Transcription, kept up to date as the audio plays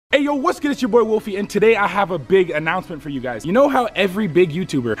Hey yo, what's good? It's your boy Wolfie, and today I have a big announcement for you guys. You know how every big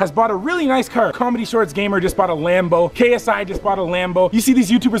YouTuber has bought a really nice car? Comedy Shorts Gamer just bought a Lambo, KSI just bought a Lambo. You see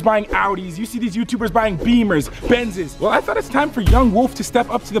these YouTubers buying Audis, you see these YouTubers buying Beamers, Benzes. Well, I thought it's time for young Wolf to step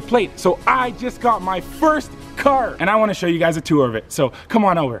up to the plate. So I just got my first car, and I want to show you guys a tour of it. So come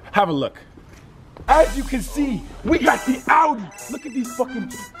on over, have a look. As you can see, we got the Audi. Look at these fucking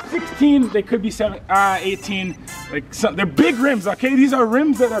 16, they could be 18, like they're big rims, okay? These are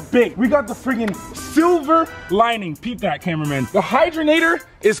rims that are big. We got the friggin' silver lining. Peep that, cameraman. The hydronator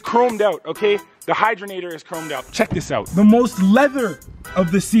is chromed out, okay? The hydronator is chromed out. Check this out. The most leather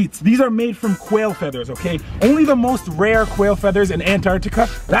of the seats. These are made from quail feathers, okay? Only the most rare quail feathers in Antarctica.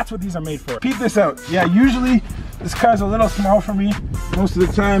 That's what these are made for. Peep this out. Yeah, usually this car's a little small for me most of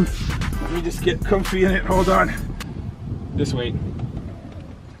the time. Let me just get comfy in it. Hold on. This way.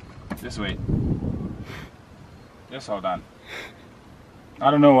 This way. Just hold on. I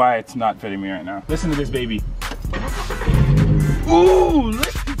don't know why it's not fitting me right now. Listen to this baby. Ooh,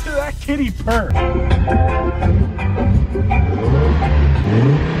 listen to that kitty purr.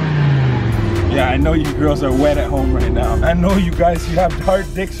 Yeah, I know you girls are wet at home right now. I know you guys, you have hard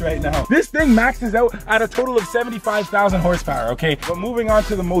dicks right now. This thing maxes out at a total of 75,000 horsepower, okay? But moving on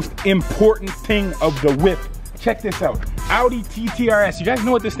to the most important thing of the whip. Check this out. Audi TTRS. You guys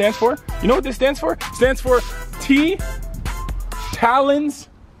know what this stands for? You know what this stands for? It stands for T, Talons,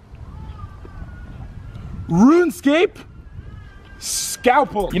 RuneScape,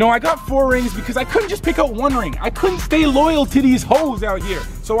 Scalpel. You know, I got 4 rings because I couldn't just pick out 1 ring. I couldn't stay loyal to these hoes out here.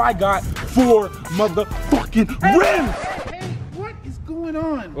 So I got 4 motherfucking rims. Hey, what is going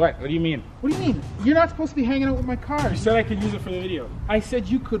on? What? What do you mean? What do you mean? You're not supposed to be hanging out with my car. You said I could use it for the video. I said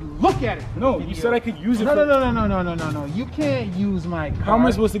you could look at it. No, you said I could use it No. You can't use my car. How am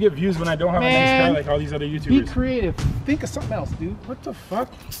I supposed to get views when I don't have a nice car like all these other YouTubers? Be creative. Think of something else, dude. What the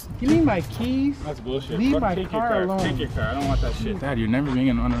fuck? Give me my keys. That's bullshit. Leave Fuck, my take car your car. alone. Take your car. I don't want that shit. Dad, you're never being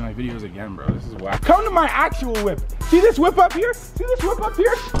in one of my videos again, bro. This is whack. Come to my actual whip. See this whip up here? See this whip up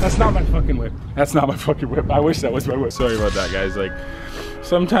here? That's not my fucking whip. That's not my fucking whip. I wish that was my whip. Sorry about that, guys. Like,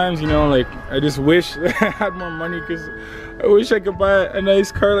 sometimes, you know, like, I just wish that I had more money because I wish I could buy a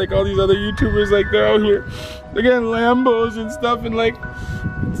nice car like all these other YouTubers. Like, they're out here, they're getting Lambos and stuff, and like,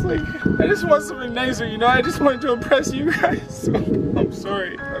 it's like, I just want something nicer, you know? I just wanted to impress you guys. So, I'm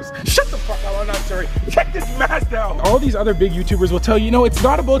sorry. Shut the fuck up, I'm not sorry. Check this Mazda out. All these other big YouTubers will tell you, no, it's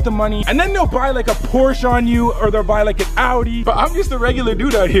not about the money. And then they'll buy like a Porsche on you, or they'll buy like an Audi. But I'm just a regular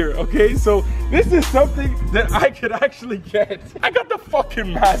dude out here, okay? So this is something that I could actually get. I got the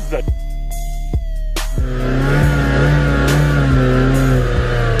fucking Mazda.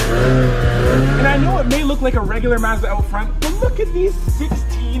 And I know it may look like a regular Mazda out front, but look at these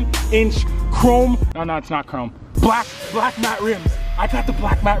 16-inch chrome, no, it's not chrome, black matte rims. I got the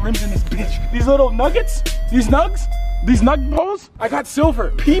black matte rims in this bitch. These little nuggets, these nug holes, I got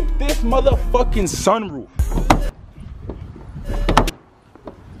silver. Peep this motherfucking sunroof.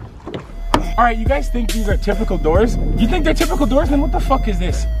 All right, you guys think these are typical doors? You think they're typical doors? Then what the fuck is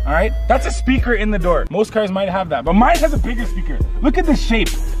this? All right, that's a speaker in the door. Most cars might have that, but mine has a bigger speaker. Look at this shape.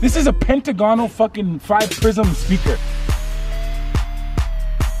 This is a pentagonal fucking 5 prism speaker.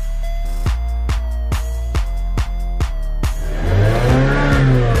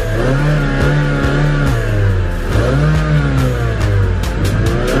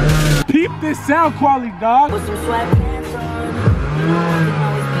 Peep this sound quality, dog.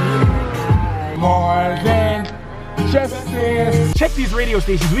 More than justice. Check these radio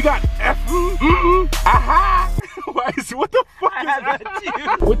stations. We got aha. What the fuck is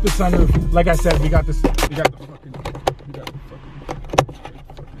that? With the sunroof, like I said, we got the fucking.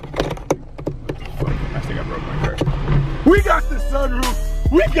 I think I broke my car. We got the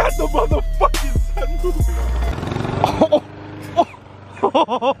sunroof. We got the motherfucking sunroof.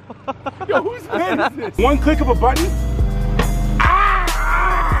 Oh. Yo, whose man is this? One click of a button.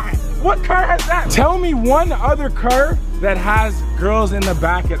 What car has that? Tell me one other car that has girls in the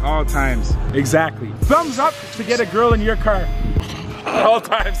back at all times. Exactly. Thumbs up to get a girl in your car at all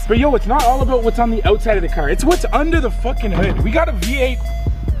times. But yo, it's not all about what's on the outside of the car. It's what's under the fucking hood. We got a V8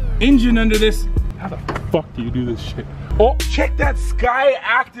 engine under this. How the fuck do you do this shit? Oh, check that Sky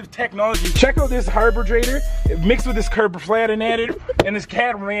Active technology. Check out this carburetor mixed with this carburetor and this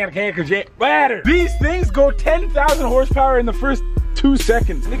carburetor. These things go 10,000 horsepower in the first 2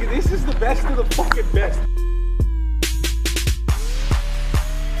 seconds. Nigga, this is the best of the fucking best.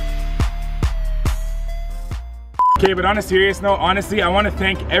 Okay, but on a serious note, honestly, I want to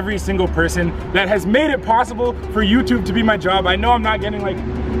thank every single person that has made it possible for YouTube to be my job. I know I'm not getting like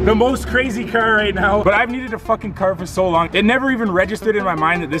the most crazy car right now, but I've needed a fucking car for so long. It never even registered in my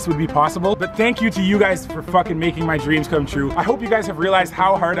mind that this would be possible, but thank you to you guys for fucking making my dreams come true. I hope you guys have realized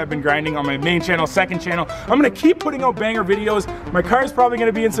how hard I've been grinding on my main channel, second channel. I'm gonna keep putting out banger videos. My car is probably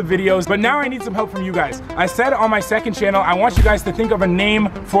gonna be in some videos, but now I need some help from you guys. I said on my second channel, I want you guys to think of a name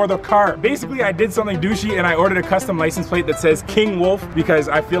for the car. Basically, I did something douchey and I ordered a custom license plate that says King Wolf because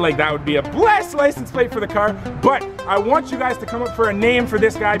I feel like that would be a blessed license plate for the car, but I want you guys to come up for a name for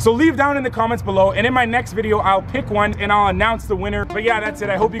this guy. So leave down in the comments below, and in my next video, I'll pick one and I'll announce the winner. But yeah, that's it.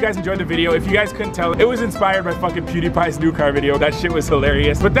 I hope you guys enjoyed the video. If you guys couldn't tell, it was inspired by fucking PewDiePie's new car video. That shit was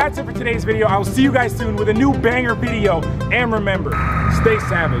hilarious. But that's it for today's video. I'll see you guys soon with a new banger video. And remember, stay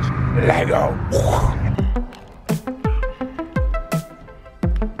savage. Lego.